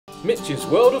Mitch's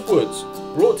World of Woods,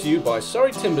 brought to you by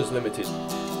Surrey Timbers Limited,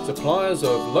 suppliers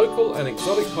of local and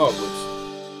exotic hardwoods.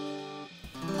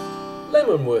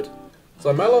 Lemonwood,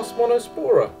 Xymalos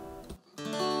monospora.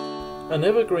 An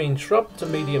evergreen shrub to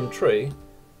medium tree,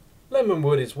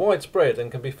 lemonwood is widespread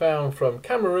and can be found from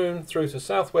Cameroon through to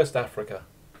southwest Africa.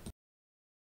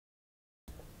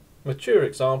 Mature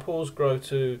examples grow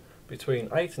to between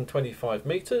 8 and 25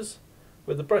 metres,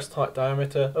 with a breast height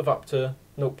diameter of up to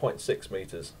 0.6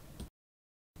 metres.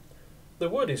 The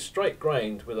wood is straight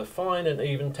grained with a fine and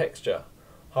even texture.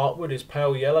 Heartwood is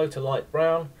pale yellow to light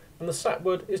brown, and the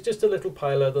sapwood is just a little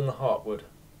paler than the heartwood.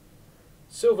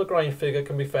 Silver grain figure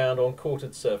can be found on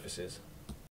quartered surfaces.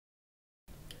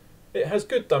 It has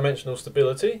good dimensional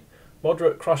stability,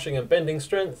 moderate crushing and bending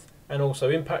strength, and also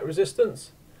impact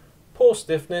resistance. Poor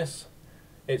stiffness.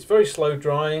 It's very slow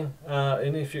drying,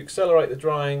 and if you accelerate the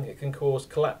drying it can cause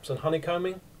collapse and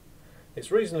honeycombing. It's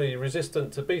reasonably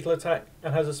resistant to beetle attack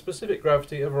and has a specific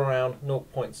gravity of around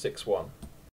 0.61.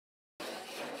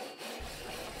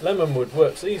 Lemonwood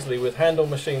works easily with hand or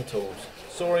machine tools,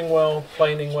 sawing well,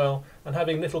 planing well, and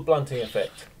having little blunting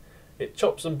effect. It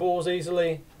chops and bores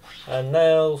easily, and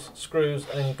nails, screws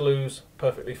and glues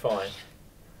perfectly fine.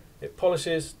 It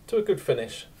polishes to a good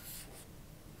finish.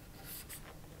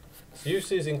 Its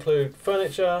uses include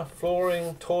furniture,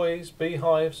 flooring, toys,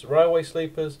 beehives, railway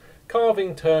sleepers,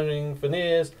 carving, turning,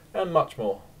 veneers and much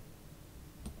more.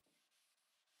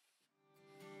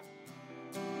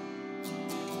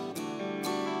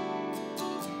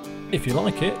 If you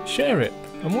like it, share it,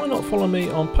 and why not follow me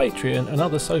on Patreon and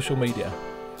other social media.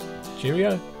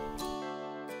 Cheerio!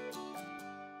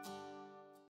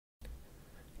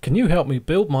 Can you help me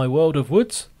build my world of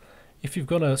woods? If you've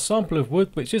got a sample of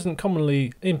wood which isn't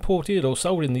commonly imported or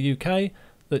sold in the UK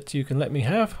that you can let me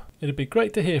have, it'd be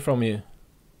great to hear from you.